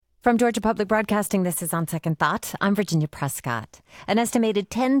From Georgia Public Broadcasting, this is On Second Thought. I'm Virginia Prescott. An estimated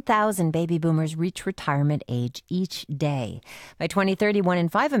 10,000 baby boomers reach retirement age each day. By 2030, 1 in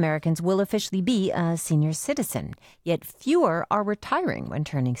 5 Americans will officially be a senior citizen. Yet fewer are retiring when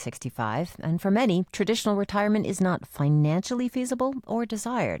turning 65. And for many, traditional retirement is not financially feasible or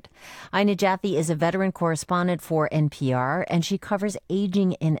desired. Aina Jaffe is a veteran correspondent for NPR, and she covers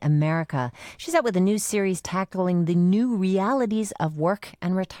aging in America. She's out with a new series tackling the new realities of work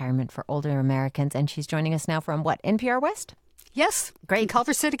and retirement for older Americans, and she's joining us now from what, NPR West? Yes, great. In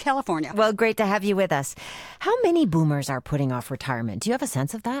Culver City, California. Well, great to have you with us. How many boomers are putting off retirement? Do you have a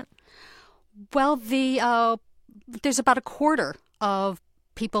sense of that? Well, there's about a quarter of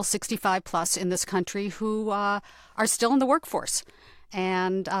people 65 plus in this country who are still in the workforce.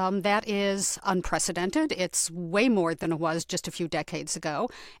 And that is unprecedented. It's way more than it was just a few decades ago.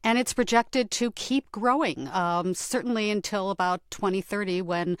 And it's projected to keep growing, certainly until about 2030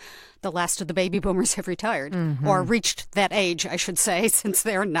 when the last of the baby boomers have retired, or reached that age, I should say, since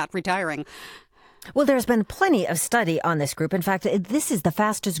they're not retiring. Well, there's been plenty of study on this group. In fact, this is the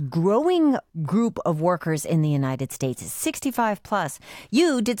fastest growing group of workers in the United States, 65 plus.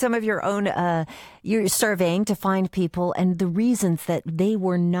 You did some of your own your surveying to find people and the reasons that they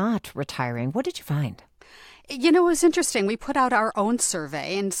were not retiring. What did you find? You know, it was interesting. We put out our own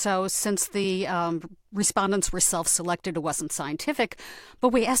survey, and so since the respondents were self-selected, it wasn't scientific, but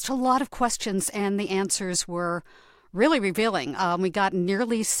we asked a lot of questions, and the answers were really revealing. We got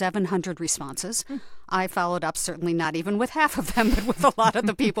nearly 700 responses. I followed up, certainly not even with half of them, but with a lot of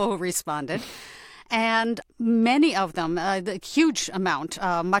the people who responded. And many of them, a huge amount,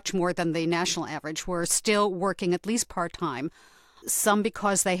 much more than the national average, were still working at least part-time. Some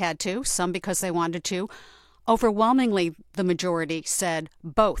because they had to, some because they wanted to. Overwhelmingly, the majority said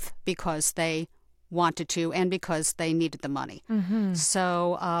both because they wanted to and because they needed the money.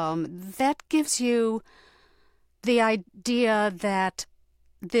 So that gives you the idea that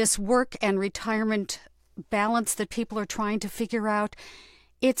this work and retirement balance that people are trying to figure out,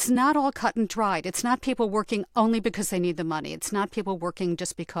 it's not all cut and dried. It's not people working only because they need the money. It's not people working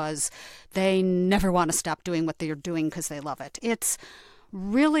just because they never want to stop doing what they're doing because they love it. It's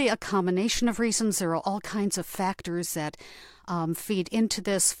really a combination of reasons. There are all kinds of factors that feed into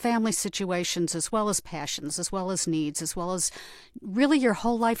this, family situations, as well as passions, as well as needs, as well as really your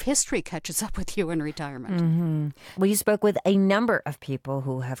whole life history catches up with you in retirement. Well, you spoke with a number of people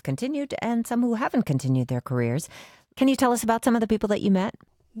who have continued and some who haven't continued their careers. Can you tell us about some of the people that you met?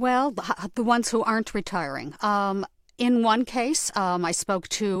 Well, the ones who aren't retiring. In one case, I spoke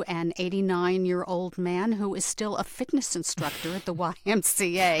to an 89-year-old man who is still a fitness instructor at the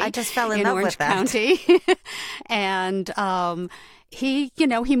YMCA. I just fell in love Orange with that. County. And he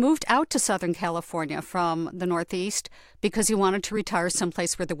moved out to Southern California from the Northeast because he wanted to retire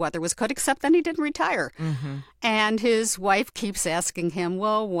someplace where the weather was good, except then he didn't retire. And his wife keeps asking him,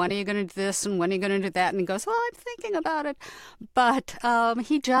 well, when are you going to do this and when are you going to do that? And he goes, well, I'm thinking about it. But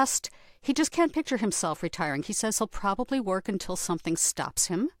he just can't picture himself retiring. He says he'll probably work until something stops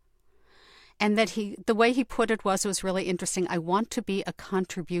him. And that the way he put it was really interesting. I want to be a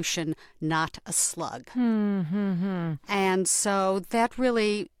contribution, not a slug. And so that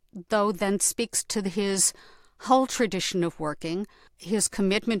really, though, then speaks to his whole tradition of working, his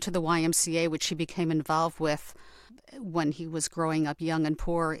commitment to the YMCA, which he became involved with when he was growing up young and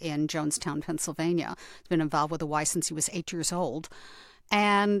poor in Jonestown, Pennsylvania. He's been involved with the Y since he was 8 years old.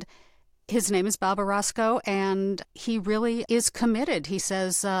 And his name is Bob Orozco, and he really is committed. He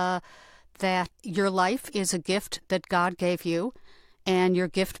says that your life is a gift that God gave you, and your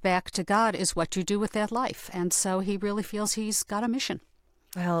gift back to God is what you do with that life. And so he really feels he's got a mission.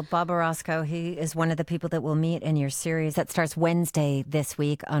 Well, Bob Orozco, he is one of the people that we'll meet in your series that starts Wednesday this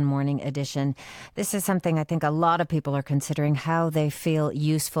week on Morning Edition. This is something I think a lot of people are considering, how they feel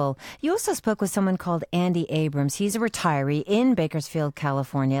useful. You also spoke with someone called Andy Abrams. He's a retiree in Bakersfield,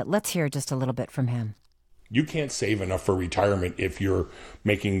 California. Let's hear just a little bit from him. You can't save enough for retirement if you're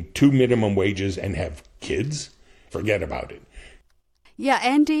making 2 minimum wages and have kids. Forget about it. Yeah,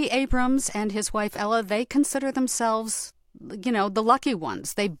 Andy Abrams and his wife Ella, they consider themselves, you know, the lucky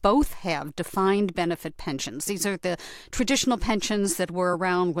ones. They both have defined benefit pensions. These are the traditional pensions that were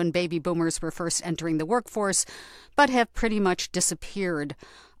around when baby boomers were first entering the workforce, but have pretty much disappeared,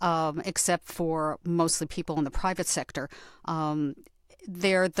 except for mostly people in the private sector.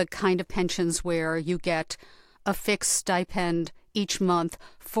 They're the kind of pensions where you get a fixed stipend each month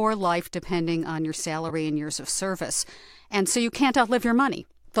for life, depending on your salary and years of service. And so you can't outlive your money.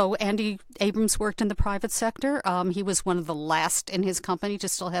 though Andy Abrams worked in the private sector, he was one of the last in his company to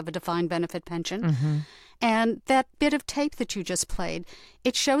still have a defined benefit pension. Mm-hmm. And that bit of tape that you just played,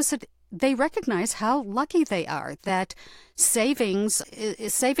 it shows that they recognize how lucky they are, that saving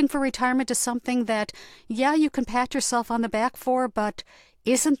for retirement is something that, yeah, you can pat yourself on the back for, but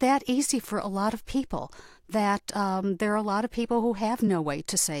isn't that easy for a lot of people? That there are a lot of people who have no way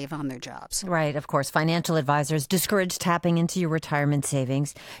to save on their jobs. Right, of course. Financial advisors discourage tapping into your retirement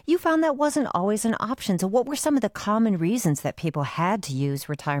savings. You found that wasn't always an option. So what were some of the common reasons that people had to use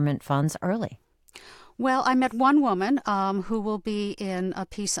retirement funds early? Well, I met one woman who will be in a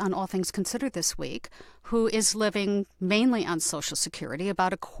piece on All Things Considered this week, who is living mainly on Social Security.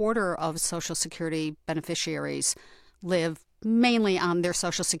 About a quarter of Social Security beneficiaries live mainly on their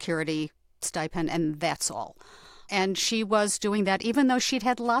Social Security stipend, and that's all. And she was doing that even though she'd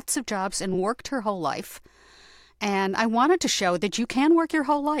had lots of jobs and worked her whole life. And I wanted to show that you can work your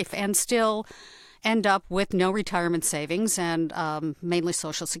whole life and still end up with no retirement savings and mainly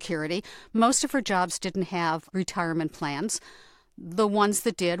Social Security. Most of her jobs didn't have retirement plans. The ones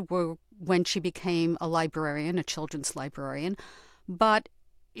that did were when she became a librarian, a children's librarian. But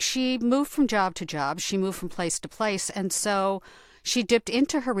she moved from job to job. She moved from place to place. And so she dipped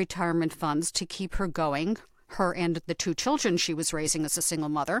into her retirement funds to keep her going, her and the two children she was raising as a single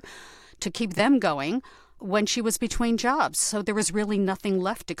mother, to keep them going when she was between jobs. So there was really nothing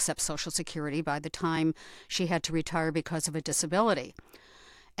left except Social Security by the time she had to retire because of a disability.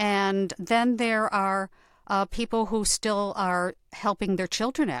 And then there are people who still are helping their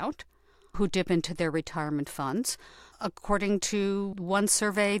children out, who dip into their retirement funds. According to one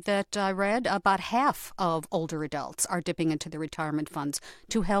survey that I read, about half of older adults are dipping into their retirement funds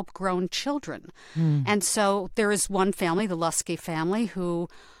to help grown children. And so there is one family, the Lusky family, who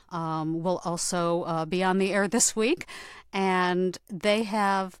will also be on the air this week. And they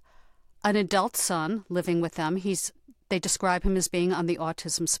have an adult son living with them. They describe him as being on the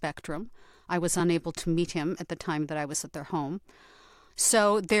autism spectrum. I was unable to meet him at the time that I was at their home.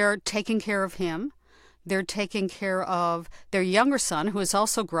 So they're taking care of him. They're taking care of their younger son, who is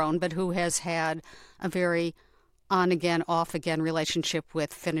also grown, but who has had a very on-again, off-again relationship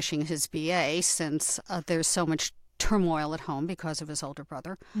with finishing his BA since there's so much turmoil at home because of his older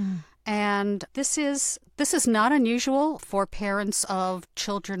brother. And this is not unusual for parents of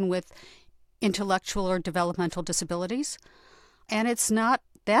children with intellectual or developmental disabilities. And it's not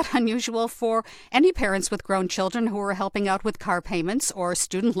that unusual for any parents with grown children who are helping out with car payments or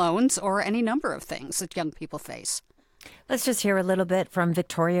student loans or any number of things that young people face. Let's just hear a little bit from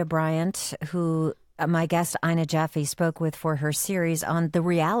Victoria Bryant, who my guest Ina Jaffe spoke with for her series on the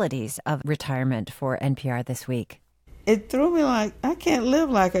realities of retirement for NPR this week. It threw me like, I can't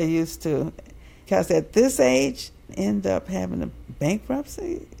live like I used to. Because at this age, end up having a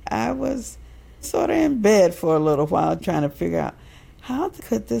bankruptcy. I was sort of in bed for a little while trying to figure out, how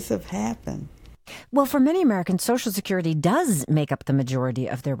could this have happened? Well, for many Americans, Social Security does make up the majority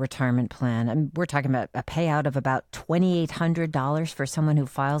of their retirement plan. And we're talking about a payout of about $2,800 for someone who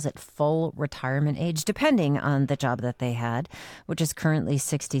files at full retirement age, depending on the job that they had, which is currently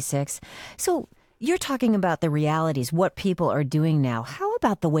 66. So you're talking about the realities, what people are doing now. How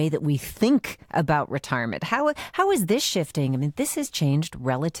about the way that we think about retirement? How is this shifting? I mean, this has changed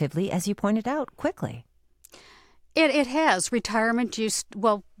relatively, as you pointed out, quickly. It has. Retirement used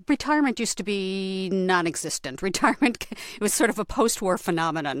to be non-existent. Retirement, it was sort of a post-war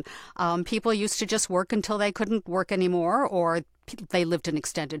phenomenon. People used to just work until they couldn't work anymore, or they lived in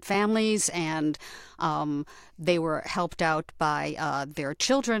extended families, and they were helped out by their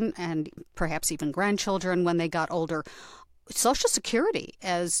children and perhaps even grandchildren when they got older. Social Security,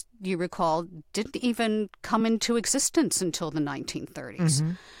 as you recall, didn't even come into existence until the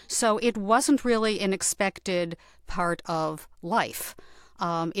 1930s. So it wasn't really an expected part of life.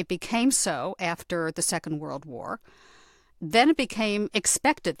 It became so after the Second World War. Then it became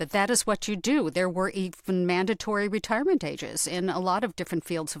expected that that is what you do. There were even mandatory retirement ages in a lot of different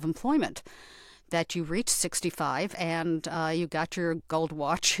fields of employment, that you reached 65 and you got your gold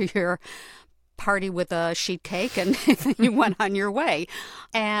watch, your party with a sheet cake, and you went on your way.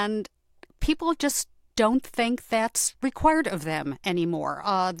 And people just don't think that's required of them anymore.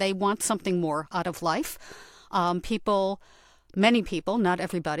 They want something more out of life. Many people, not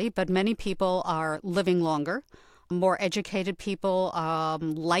everybody, but many people are living longer. More educated people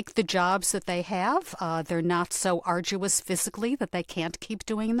like the jobs that they have. They're not so arduous physically that they can't keep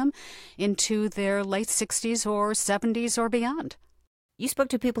doing them into their late 60s or 70s or beyond. You spoke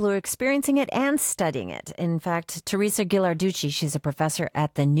to people who are experiencing it and studying it. In fact, Teresa Ghilarducci, she's a professor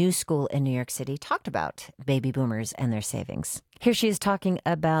at the New School in New York City, talked about baby boomers and their savings. Here she is talking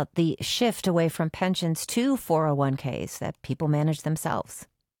about the shift away from pensions to 401ks that people manage themselves.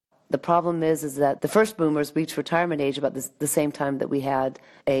 The problem is that the first boomers reached retirement age about the same time that we had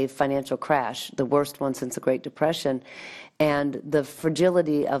a financial crash, the worst one since the Great Depression, and the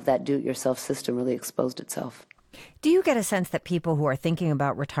fragility of that do-it-yourself system really exposed itself. Do you get a sense that people who are thinking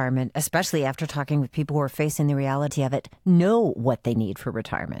about retirement, especially after talking with people who are facing the reality of it, know what they need for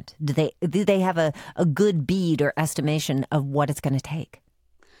retirement? Do they have a good bead or estimation of what it's going to take?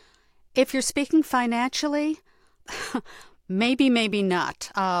 If you're speaking financially, maybe, maybe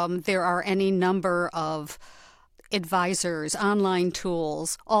not. There are any number of advisors, online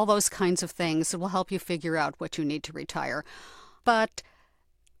tools, all those kinds of things that will help you figure out what you need to retire. But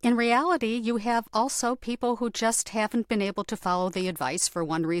in reality, you have also people who just haven't been able to follow the advice for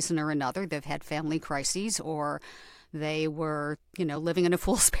one reason or another. They've had family crises, or they were, living in a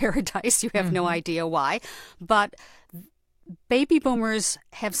fool's paradise. You have no idea why. But baby boomers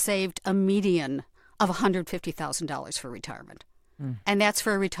have saved a median of $150,000 for retirement. And that's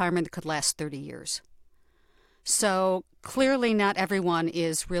for a retirement that could last 30 years. So clearly not everyone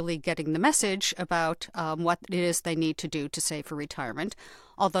is really getting the message about what it is they need to do to save for retirement.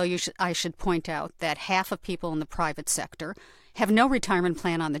 Although I should point out that half of people in the private sector have no retirement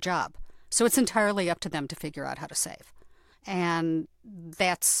plan on the job. So it's entirely up to them to figure out how to save. And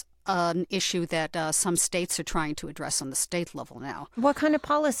that's an issue that some states are trying to address on the state level now. What kind of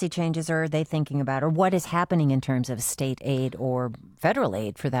policy changes are they thinking about, or what is happening in terms of state aid or federal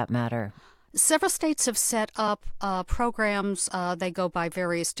aid for that matter? Several states have set up programs. They go by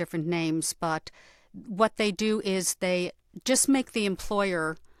various different names, but what they do is they just make the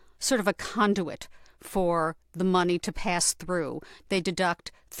employer sort of a conduit for the money to pass through. They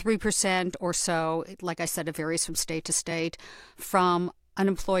deduct 3% or so, like I said, it varies from state to state, from an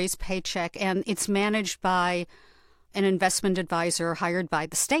employee's paycheck, and it's managed by an investment advisor hired by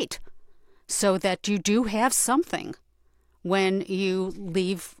the state, so that you do have something when you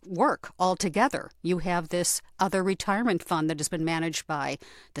leave work altogether. You have this other retirement fund that has been managed by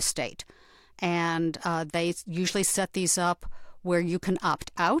the state. And they usually set these up where you can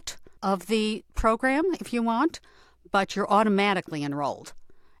opt out of the program if you want, but you're automatically enrolled.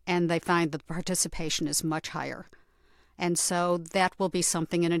 And they find that the participation is much higher. And so that will be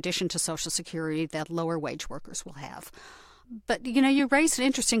something in addition to Social Security that lower wage workers will have. But, you raised an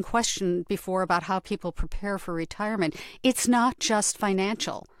interesting question before about how people prepare for retirement. It's not just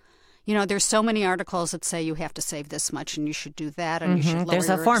financial. There's so many articles that say you have to save this much and you should do that and you should lower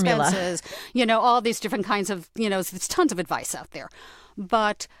your formula. Expenses. All these different kinds of, there's tons of advice out there.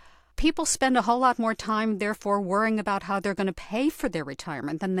 But people spend a whole lot more time, therefore, worrying about how they're going to pay for their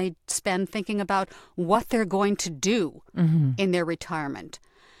retirement than they spend thinking about what they're going to do in their retirement.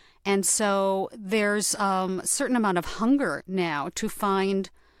 And so there's a certain amount of hunger now to find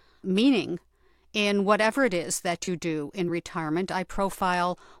meaning in whatever it is that you do in retirement. I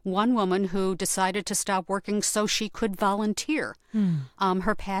profile one woman who decided to stop working so she could volunteer.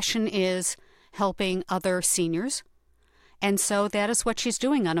 Her passion is helping other seniors. And so that is what she's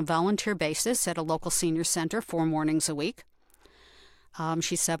doing on a volunteer basis at a local senior center 4 mornings a week.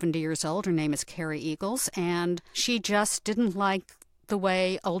 She's 70 years old. Her name is Carrie Eagles. And she just didn't like the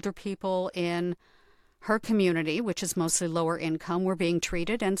way older people in her community, which is mostly lower income, were being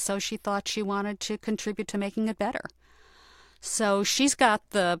treated. And so she thought she wanted to contribute to making it better. So she's got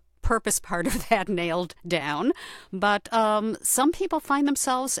the purpose part of that nailed down. But some people find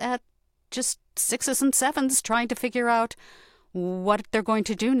themselves at just 6s and 7s trying to figure out what they're going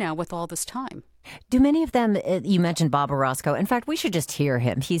to do now with all this time. Do many of them, you mentioned Bob Orozco. In fact, we should just hear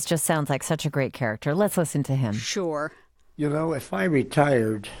him. He just sounds like such a great character. Let's listen to him. Sure. If I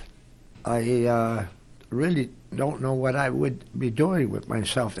retired, I really don't know what I would be doing with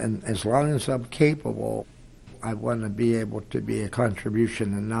myself. And as long as I'm capable, I want to be able to be a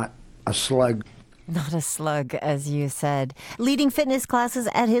contribution and not a slug. Not a slug, as you said. Leading fitness classes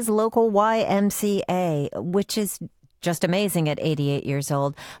at his local YMCA, which is just amazing at 88 years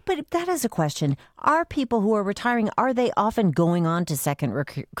old. But that is a question. Are people who are retiring, are they often going on to second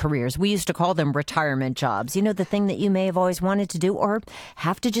careers? We used to call them retirement jobs. The thing that you may have always wanted to do, or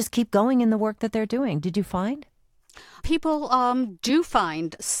have to just keep going in the work that they're doing. Did you find? People do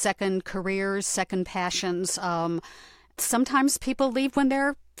find second careers, second passions. Sometimes people leave when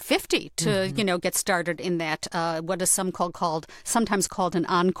they're 50 to, get started in that, what is sometimes called an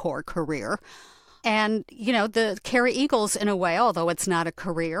encore career. And, the Carrie Eagles, in a way, although it's not a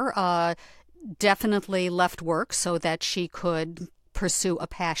career, definitely left work so that she could pursue a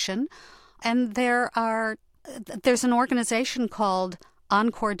passion. And there's an organization called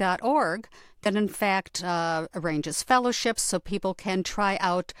Encore.org that in fact arranges fellowships so people can try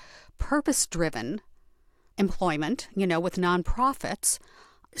out purpose-driven employment, with nonprofits,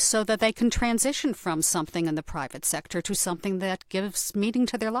 so that they can transition from something in the private sector to something that gives meaning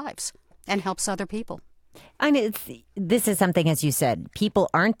to their lives and helps other people. This is something, as you said, people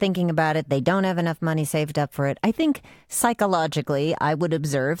aren't thinking about it. They don't have enough money saved up for it. I think psychologically, I would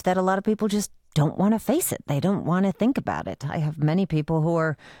observe that a lot of people just don't want to face it. They don't want to think about it. I have many people who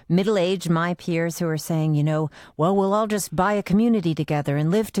are middle-aged, my peers, who are saying, well, we'll all just buy a community together and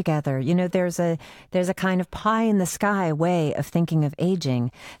live together. There's a kind of pie in the sky way of thinking of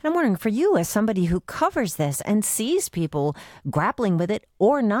aging. And I'm wondering, for you, as somebody who covers this and sees people grappling with it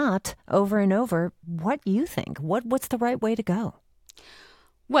or not over and over, what do you think? What's the right way to go?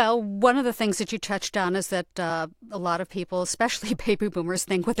 Well, one of the things that you touched on is that a lot of people, especially baby boomers,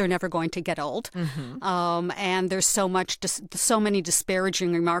 think they're never going to get old. Mm-hmm. And there's so many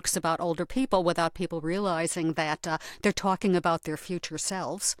disparaging remarks about older people without people realizing that they're talking about their future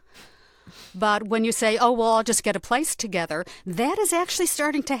selves. But when you say, oh, well, I'll just get a place together, that is actually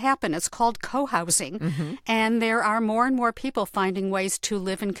starting to happen. It's called co-housing. Mm-hmm. And there are more and more people finding ways to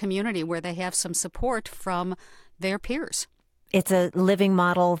live in community where they have some support from their peers. It's a living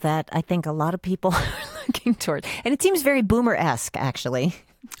model that I think a lot of people are looking toward. And it seems very boomer-esque, actually.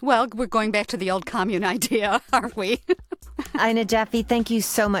 Well, we're going back to the old commune idea, aren't we? Ina Jaffe, thank you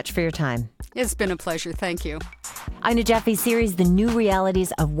so much for your time. It's been a pleasure. Thank you. Ina Jaffe's series, The New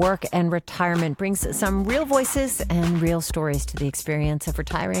Realities of Work and Retirement, brings some real voices and real stories to the experience of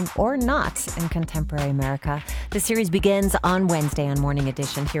retiring or not in contemporary America. The series begins on Wednesday on Morning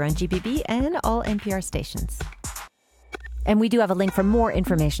Edition here on GPB and all NPR stations. And we do have a link for more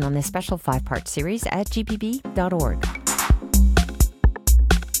information on this special 5-part series at gpb.org.